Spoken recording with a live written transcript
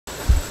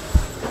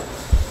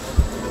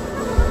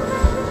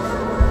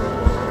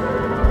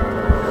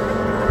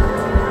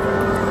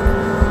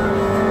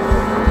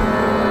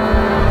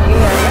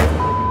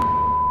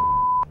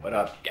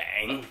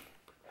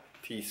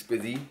Peace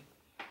Squizzy,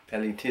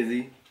 Pelly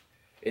Tizzy.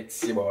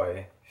 It's your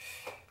boy.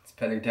 It's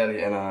Pelly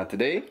Telly, and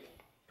today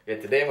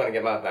I'm gonna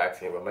get my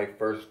vaccine, but my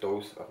first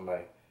dose of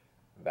my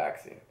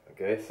vaccine.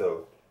 Okay,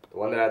 so the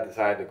one that I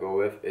decided to go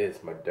with is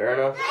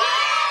Moderna.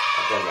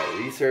 I've done my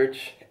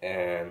research,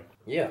 and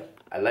yeah,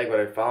 I like what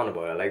I found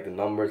about it. I like the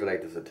numbers, I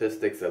like the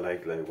statistics, I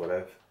like what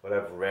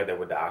I've read that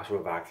what the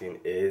actual vaccine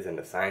is and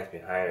the science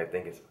behind it. I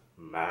think it's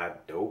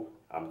mad dope.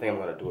 I think I'm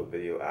gonna do a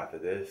video after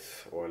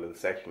this, or a little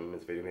section in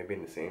this video, maybe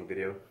in the same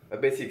video. I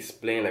basically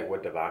explain like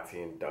what the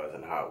vaccine does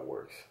and how it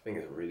works. I think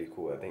it's really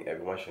cool. I think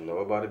everyone should know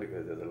about it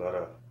because there's a lot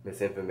of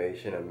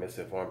misinformation and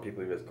misinformed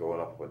people just going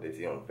off what they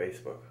see on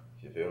Facebook.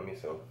 You feel me?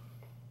 So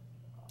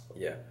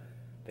yeah,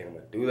 I think I'm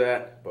gonna do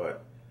that,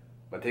 but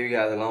I'm gonna take you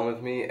guys along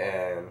with me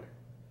and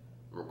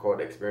record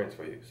the experience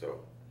for you.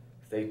 So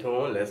stay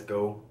tuned, let's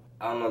go.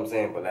 I don't know what I'm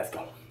saying, but let's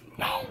go.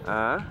 No.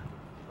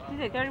 You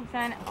say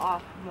 30%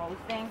 off most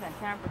things and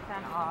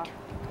 10% off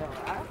the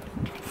rest?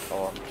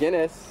 Oh,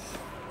 Guinness.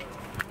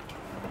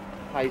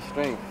 High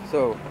strength.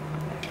 So,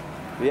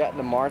 we at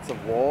the Marts of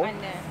Wall. And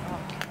then,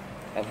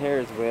 and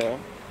here's where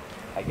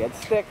I get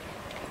stick.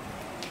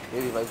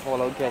 Maybe if I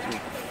fall out, catch me.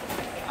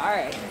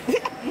 alright.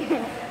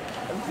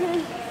 I'm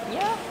serious.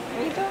 Yeah,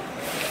 there you go.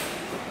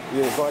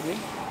 You record me? No.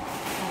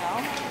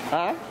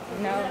 Huh?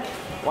 No.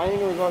 Why you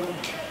gonna record me?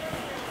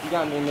 You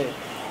got me in there.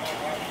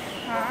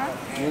 Huh?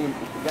 You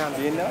got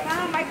me in there?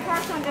 No, my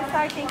car's on this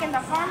side, thinking the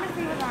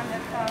pharmacy was on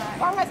this side.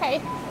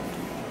 Pharmacy.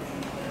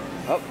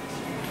 Oh.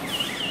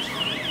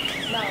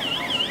 No.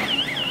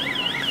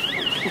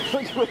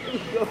 Which way are you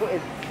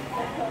going?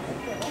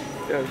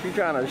 Yo, she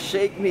trying to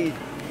shake me.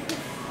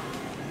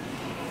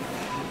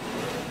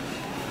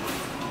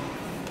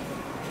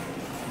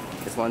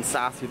 This one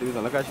sassy dude,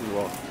 look how she's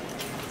walking.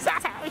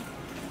 Sassy.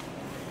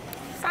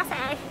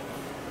 Sassy.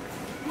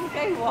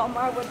 Okay,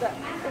 Walmart with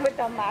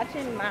the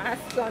matching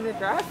mask on the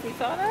dress. You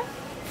saw that?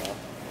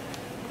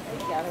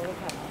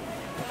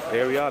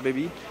 There we are,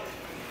 baby.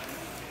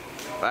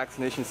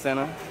 Vaccination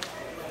center.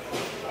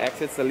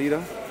 Exit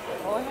Salida.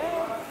 Go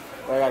ahead.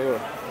 Where I gotta go?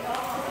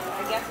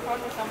 I guess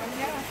probably someone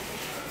here.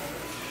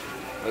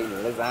 Wait,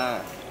 let's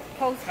on.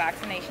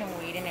 Post-vaccination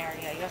waiting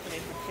area. You have to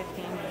wait for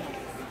 15 minutes.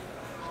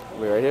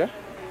 Wait, right here?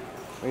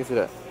 Let me see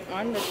that.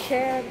 On the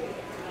chair.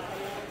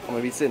 I'm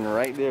gonna be sitting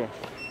right there.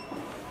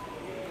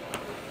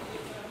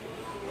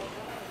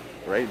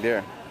 Right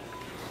there.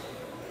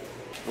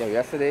 Yo,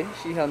 yesterday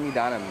she held me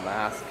down and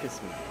mass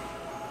kissed me.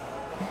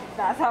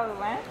 That's how it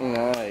went? You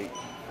know, like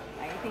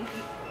I think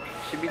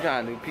she be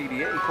trying to do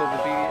PDA, COVID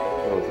PDA.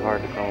 Oh, it's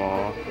hard to come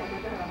on.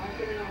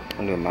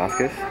 I'm doing mass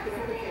kiss.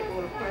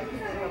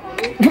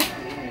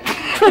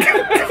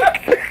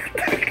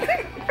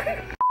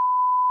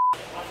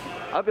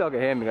 I hope y'all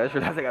can hear me. I just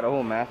realized I got a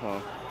whole mask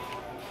on.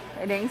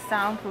 it ain't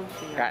soundproof.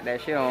 Got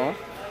that shit on.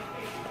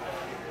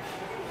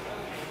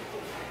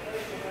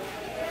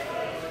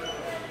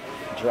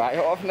 Dry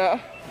off now.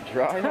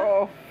 Dry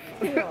off.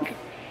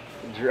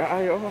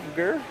 Dry off,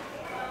 girl.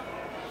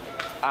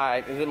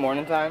 Alright, is it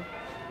morning time?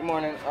 Good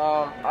morning.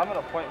 I have an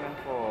appointment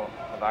for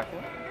a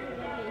vaccine.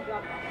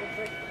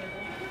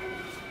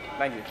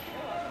 Thank you.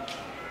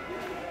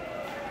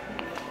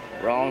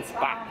 Wrong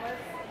spot.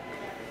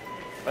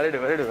 What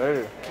do I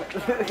do?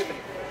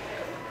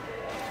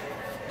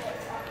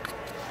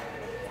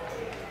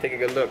 Take a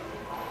good look.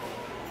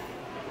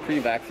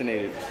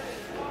 Pre-vaccinated.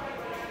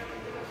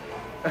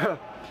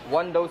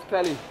 1 dose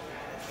Pelly.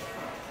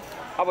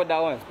 How about that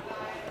one?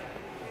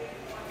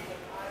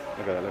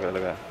 Look at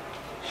that.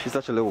 She's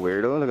such a little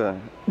weirdo. Look at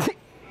that.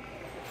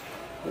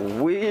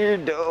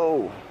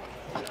 Weirdo.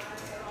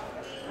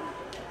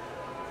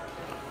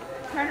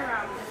 Turn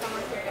around.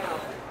 Someone's here to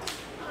help.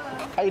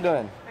 How you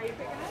doing? Are you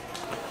picking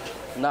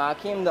up? Nah, I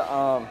came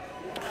to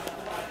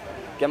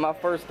get my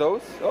first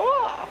dose.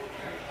 Oh,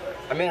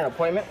 I made an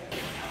appointment.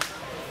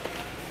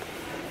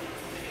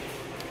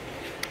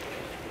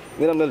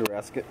 You know them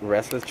little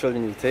restless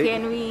children you take?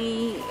 Can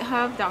we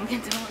have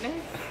Dunkin' Donuts?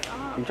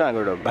 I'm trying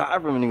to go to the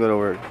bathroom and you go to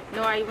work.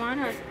 No, I want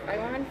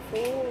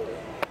food.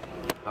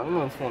 Dunkin'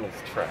 Donuts food is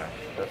trash.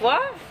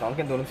 What?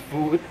 Dunkin' Donuts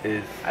food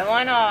is I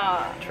want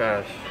a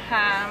trash.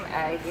 ham,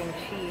 egg, and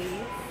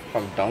cheese.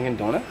 From Dunkin'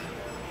 Donuts?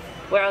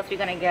 Where else are we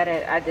gonna get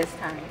it at this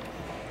time?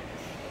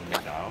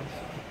 McDonald's.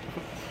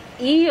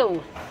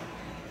 Ew.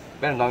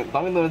 Man,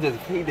 Dunkin' Donuts just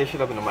heat this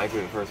shit up in the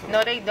microwave first.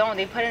 No, they don't.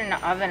 They put it in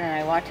the oven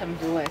and I watch them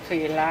do it. So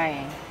you're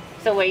lying.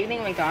 So what do you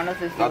think McDonald's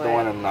is doing? Not the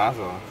one in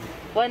Nassau.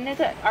 What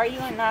nigga? Are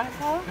you in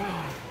Nassau?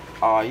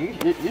 Oh,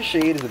 your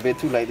shade is a bit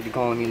too light to be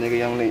calling me nigga,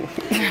 young lady.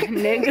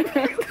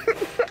 Nigga.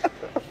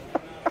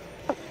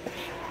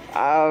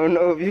 I don't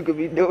know if you could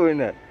be doing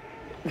that.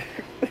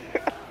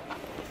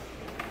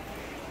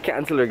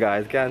 Cancel her,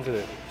 guys. Cancel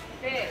it.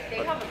 They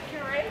have a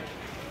Keurig.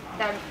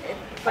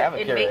 I have a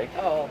Keurig.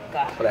 Oh,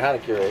 God. But I had a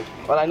Keurig.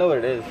 Well, I know what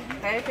it is.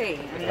 Hey.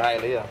 It's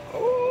Hialeah.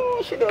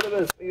 Oh, she doing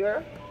this. You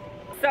heard?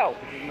 So.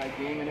 This is my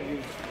game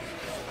interview.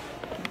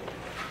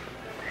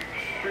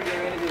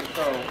 Pre-game interview.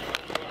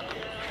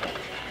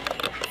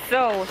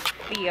 So,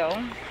 Theo.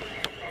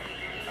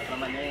 That's not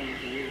my name.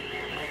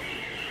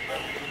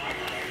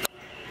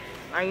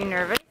 Are you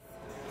nervous?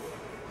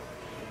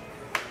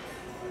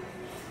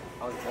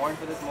 I was born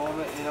for this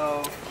moment, you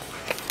know.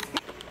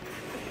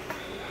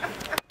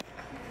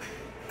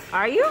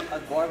 Are you? I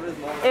was born for this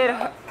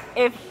moment.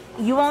 If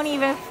you won't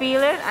even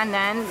feel it, and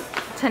then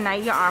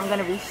tonight your arm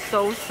gonna be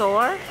so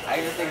sore. I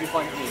just think you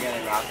punched me again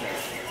in last night.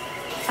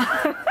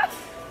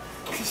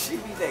 She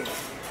be like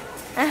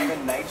a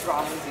night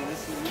traumas in the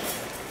sleep.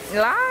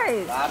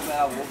 Lies. Last night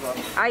I woke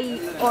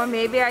up. Or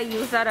maybe I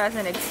use that as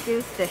an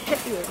excuse to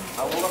hit you.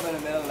 I woke up in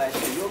the middle of the night.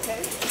 Are you okay?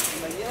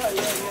 I'm like, yeah.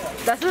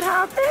 That's what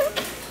happened?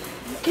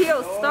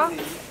 Theo, stop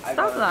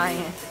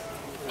lying.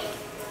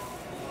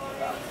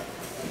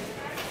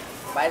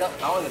 But I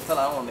don't want to tell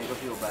her, I don't want to make her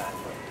feel bad.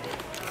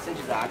 But since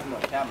she's acting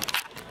on camera.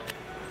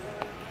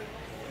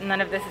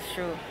 None of this is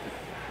true.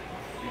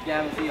 You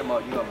can't even see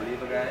about you, I believe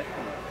her, guys.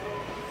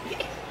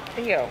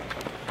 Theo.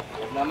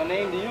 Now my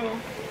name to you.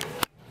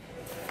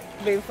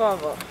 Big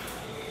father.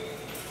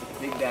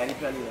 Big Daddy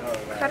Pelly to her,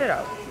 right? Cut it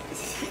out.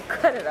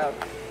 Cut it out.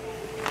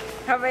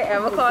 Have I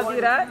ever called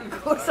you that?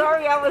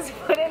 Sorry, I was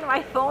putting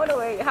my phone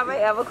away. Have I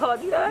ever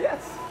called you that?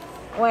 Yes.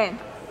 When?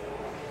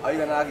 Are you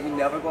gonna ask me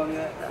never call me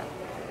that?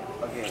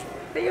 Okay.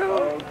 Theo.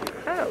 Okay.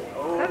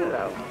 Cut it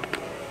out.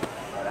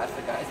 Oh, that's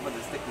the guy. It's about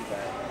the sticky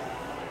guy.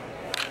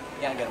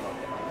 You can't get him up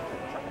there.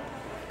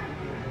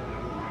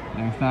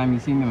 Next time you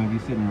see me, I'm gonna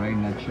be sitting right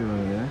in that chair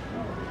over there.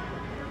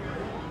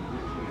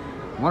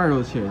 One of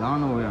those chairs, I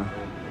don't know where.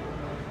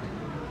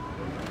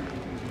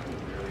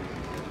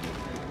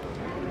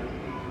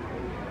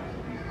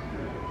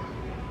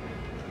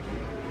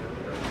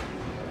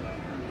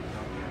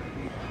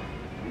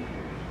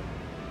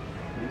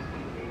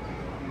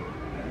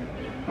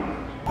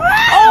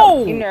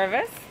 Oh! You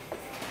nervous?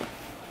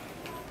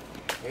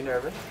 You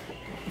nervous?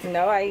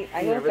 No, I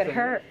hope it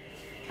hurt.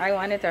 I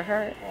want it to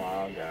hurt.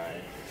 Wow,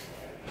 guys.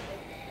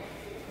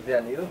 Is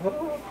that a needle?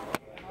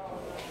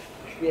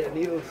 Yeah, the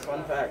needles,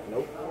 fun fact.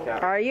 Nope.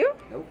 Can't. Are you?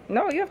 Nope.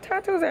 No, you have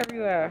tattoos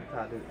everywhere.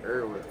 Tattoos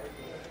everywhere.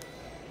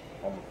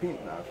 On my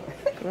feet now.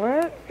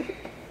 What?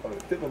 On the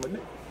tip of my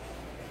neck.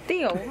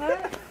 Theo,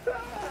 what?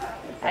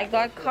 I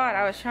got caught.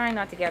 I was trying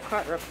not to get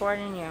caught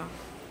recording you.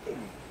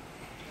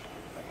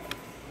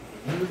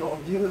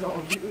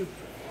 Views.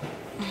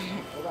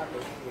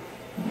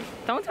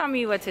 Don't tell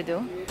me what to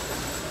do.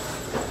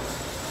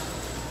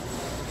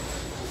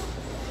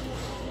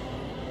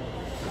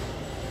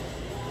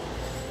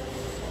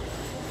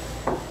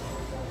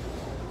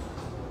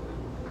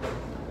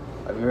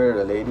 Have you heard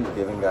of the lady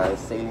giving guys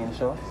saline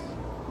shots?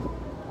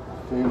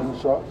 Saline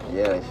shots?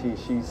 Yeah,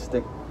 she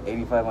stick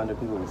 8,500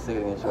 people with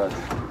saline shots.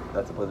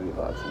 That's supposed to be a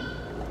vaccine.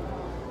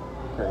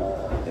 Crazy.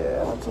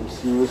 Yeah. That's some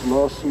serious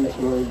lawsuits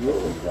right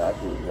there.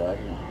 Exactly.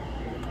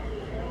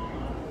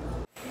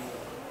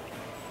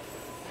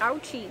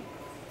 Ouchie.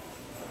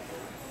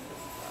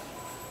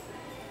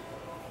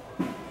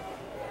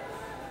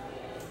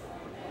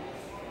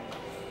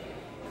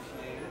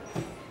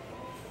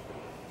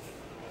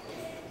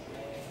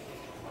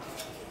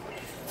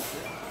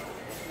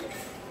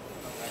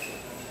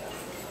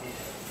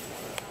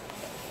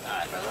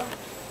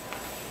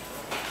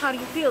 How do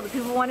you feel? The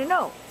people want to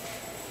know.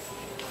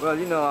 Well,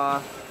 you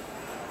know,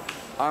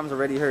 arms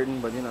already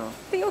hurting, but you know.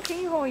 Theo, can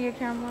you hold your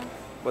camera?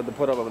 But to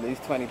put up at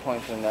least 20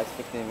 points in the next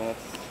 15 minutes.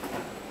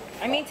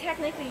 I mean,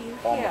 technically, you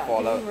Almost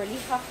fall out. You really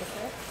have to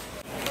fit.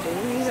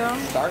 There you go.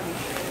 Starting.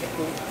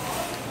 Cool.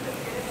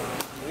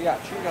 We got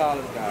 $2,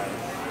 guys.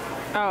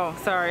 Oh,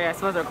 sorry. I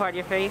supposed to record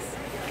your face.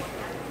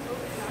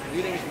 What do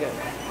you think we should get?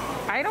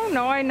 I don't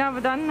know. I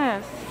never done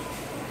this.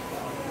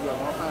 You got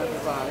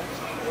 105.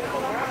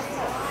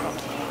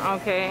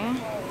 Okay.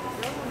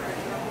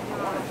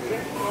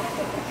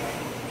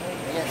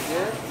 Yes,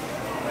 good.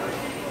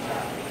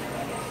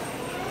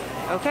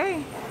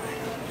 Okay.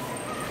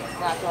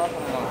 Snatch off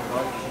on the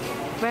right.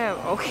 Well,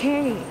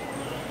 okay.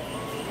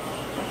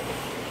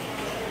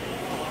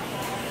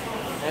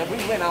 And if we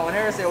win, I want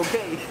her to say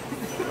okay.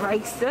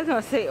 Right, still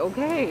gonna say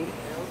okay.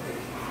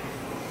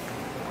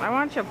 I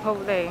want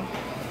Chipotle.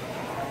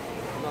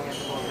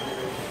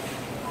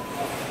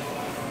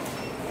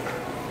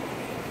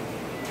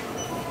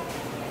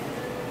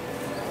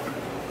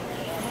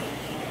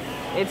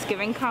 It's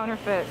giving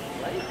counterfeit.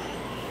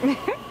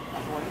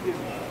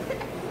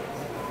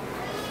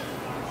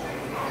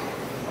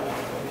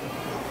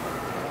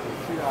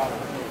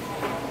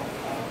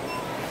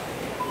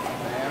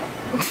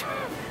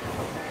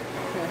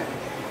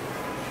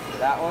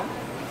 That one.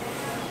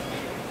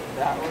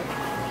 That one.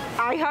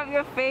 I have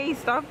your face.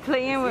 Stop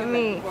playing with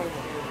me.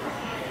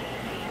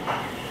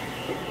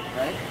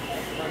 Right?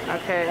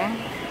 Okay.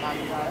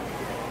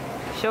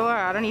 Sure.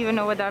 I don't even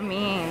know what that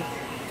means.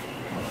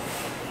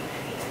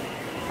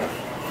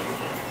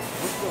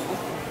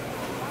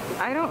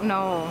 I don't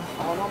know.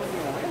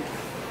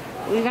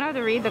 We're gonna have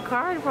to read the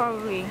card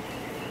probably.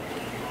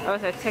 Oh,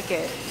 it's a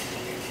ticket.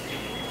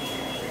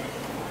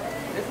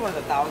 This one's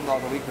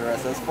 $1,000 a week for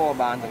us. So it's 4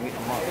 bonds a week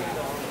a month.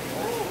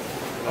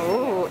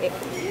 Oh,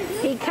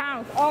 he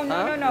counts. Oh no,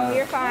 Huh? no,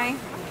 you're fine.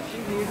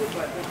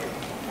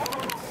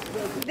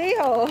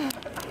 Deal.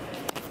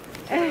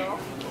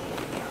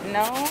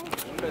 No.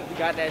 Because we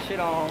got that shit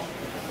on.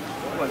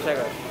 Come on, check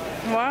it.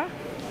 What?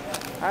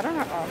 I don't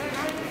know. Oh.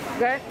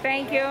 Good,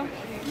 thank you.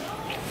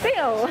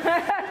 Phil.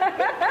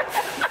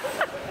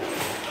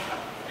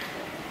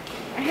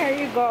 Here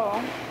you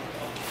go.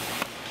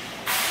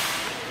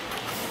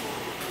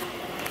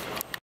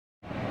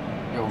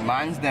 Yo,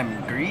 mine's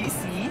them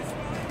greasy.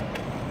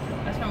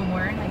 That's what I'm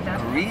wearing like that.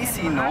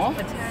 Greasy, no?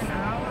 For 10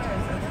 hours.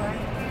 That's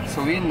why.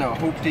 So we in the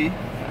hoopty.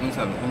 I'm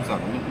sorry.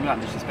 I'm not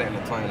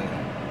disrespecting the toilet.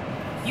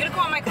 You to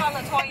call my car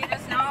Latoya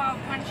just now, I'll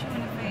punch you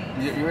in the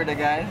face. You heard the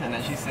guys? And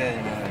then she said,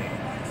 you know,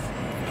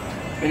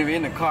 like, anyway,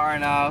 in the car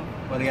now,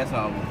 we're gonna get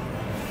some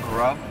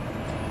grub,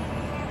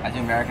 as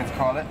you Americans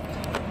call it.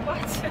 What?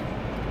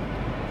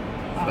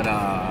 But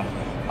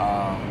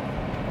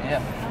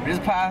yeah, we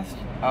just passed,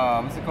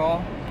 what's it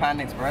called?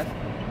 Panda Express.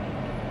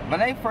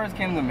 When I first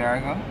came to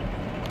America,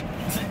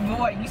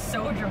 Boy, you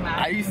so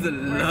dramatic. I used to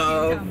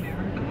love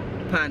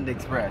Panda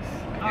Express.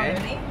 Okay?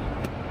 Oh, really?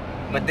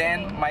 But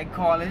then my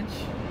college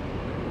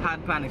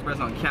had Panda Express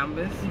on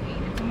campus. You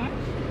ate it too much?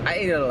 I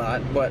ate it a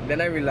lot, but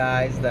then I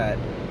realized that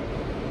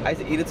I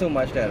used to eat it so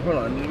much that, hold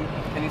on,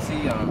 can you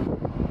see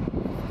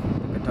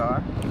the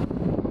guitar?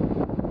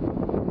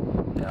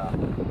 Yeah.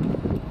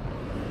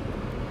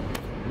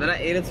 Then I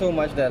ate it so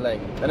much that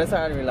like, then I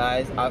started to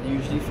realize I've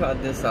usually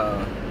felt this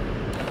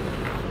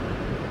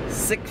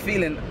sick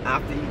feeling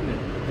after eating it.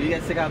 Do you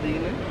get sick after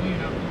eating it?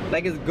 No.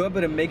 Like it's good,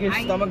 but it makes your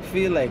stomach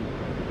feel like,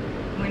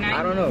 when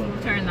I don't know.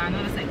 moved to Orlando,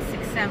 it was like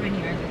 6-7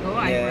 years ago.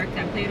 I worked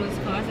at Plato's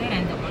Closet,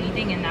 and the only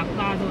thing in that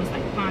plaza was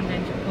like Panda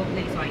and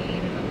Chipotle, so I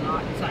ate it a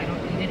lot. So I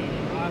don't eat it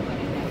anymore, but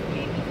it never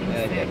made me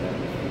feel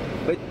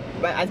sick.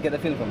 But I just get a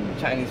feeling from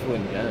Chinese food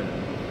in general.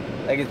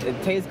 Like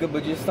it tastes good,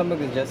 but your stomach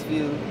will just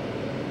feel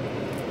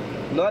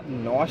not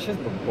nauseous,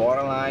 but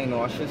borderline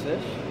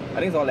nauseous-ish. I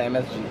think it's all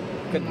MSG.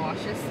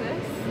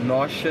 Nauseous-ish?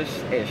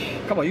 Nauseous-ish.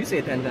 Come on, you say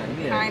it 10 times.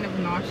 Yeah. Kind of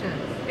nauseous.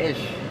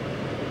 Ish.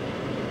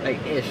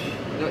 Like ish.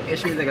 You know,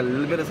 ish means like a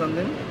little bit of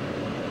something?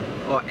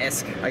 Or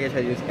esque. I guess I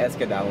use esque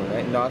at that one,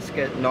 right?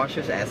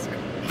 Nauseous-esque.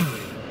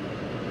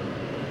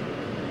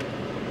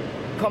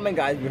 Comment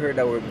guys if you heard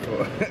that word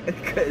before.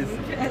 Because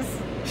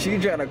she's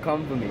trying to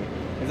come for me.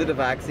 Is it the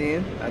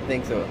vaccine? I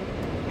think so.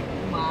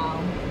 Wow.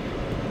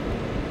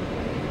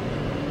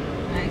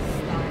 Nice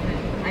starting.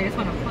 I just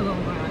want to pull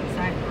over on the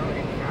side of the road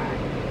and cry.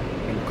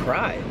 And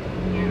cry?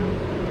 Yeah.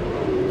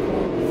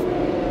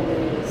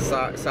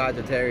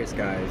 Sagittarius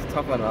guys,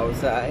 tough on the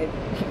outside,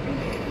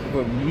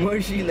 but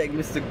mushy like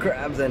Mr.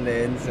 Krabs on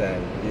the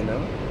inside, you know?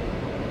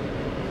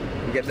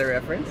 You get the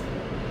reference?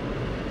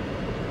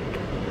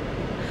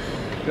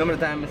 Remember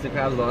the time Mr.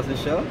 Krabs lost his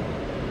show?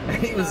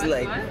 He was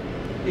like,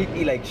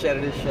 he like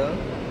shattered his show.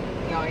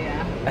 Oh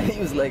yeah. And he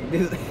was like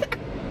this.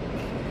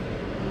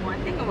 One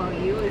thing about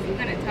you is you're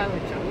gonna tell a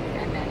joke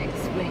and then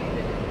explain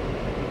it.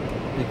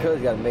 Because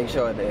you gotta make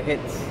sure that it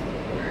hits.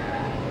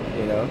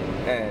 You know?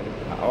 And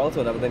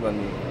also another thing about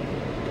me,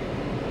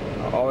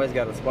 I always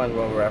got a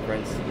SpongeBob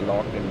reference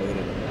locked and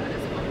loaded.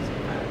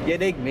 Yeah,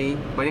 dig me.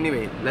 But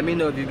anyway, let me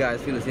know if you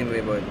guys feel the same way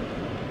about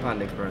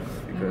Panda Express.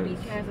 Because nobody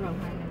cares about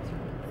Panda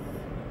Express.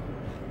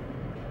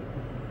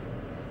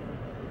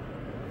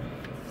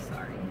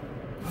 Sorry.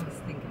 I was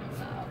thinking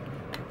aloud.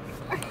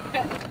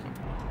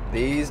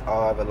 these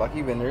are the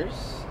lucky winners,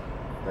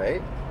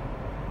 right?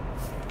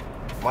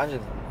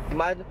 Imagine,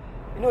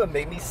 you know what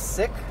made me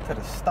sick to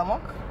the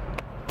stomach?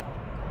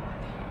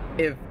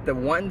 If the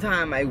one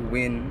time I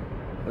win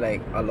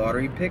like a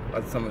lottery pick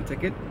or some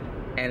ticket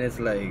and it's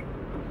like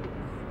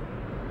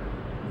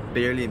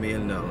barely $1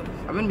 million,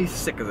 I'm gonna be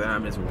sick as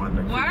I'm just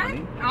wondering for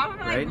money.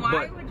 Right? Why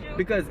but would you?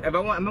 Because if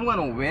I'm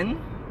gonna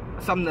win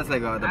something that's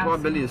like the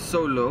probability is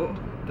so low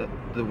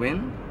the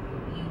win.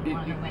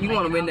 You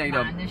want to win like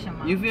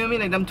you feel me,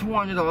 like them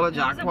 $200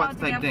 jackpots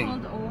type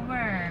thing.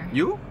 Over.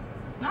 You?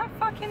 Not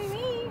fucking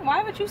me.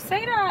 Why would you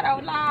say that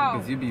out loud?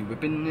 Because you be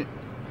whipping it.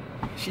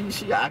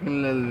 She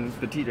acting a little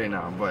petite right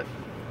now, but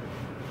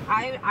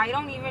I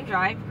don't even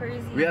drive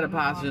crazy. we had a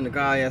passenger in the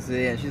car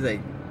yesterday, and she's like,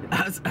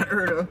 I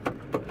heard her.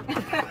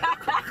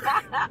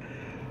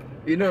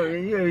 you know,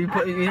 you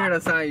hear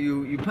that sound,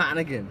 you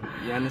panicking.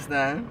 You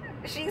understand?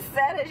 She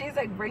said it. She's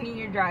like, bringing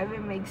your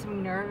driving makes me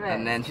nervous.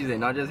 And then she's like,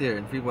 not just here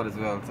in Freeport as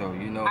well, so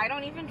you know. I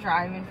don't even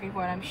drive in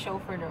Freeport. I'm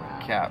chauffeured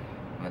around. Cap,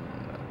 but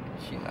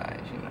she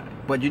lied.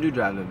 But you do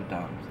drive a little bit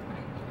times.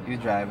 You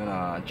driving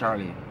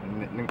Charlie. I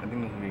think it's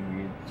really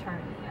weird.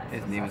 Charlie, yes.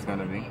 His name is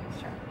gonna be.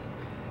 Charlie.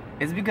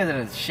 It's because of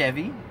the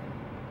Chevy,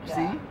 Yeah.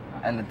 see?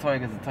 And the Toyota,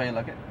 because the Toyota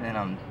look it,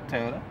 and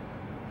Toyota.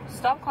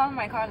 Stop calling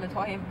my car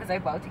Latoya because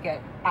I'm about to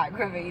get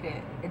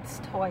aggravated. It's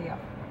Toya.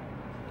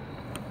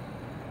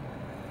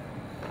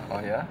 Oh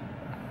yeah?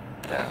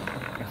 Yeah.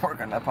 You work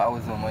on that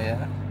power zoom, oh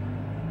yeah?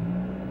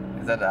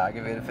 Is that the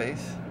aggravated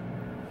face?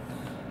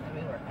 Let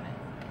me work on it.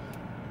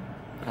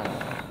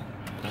 Oh.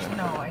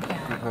 No, I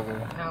can't. Go.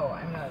 No,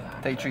 I'm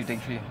not. Take three.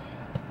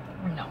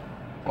 No.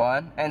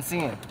 1, and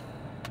scene.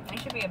 I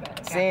should be a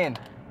better. Scene.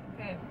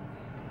 Okay.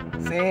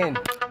 Scene.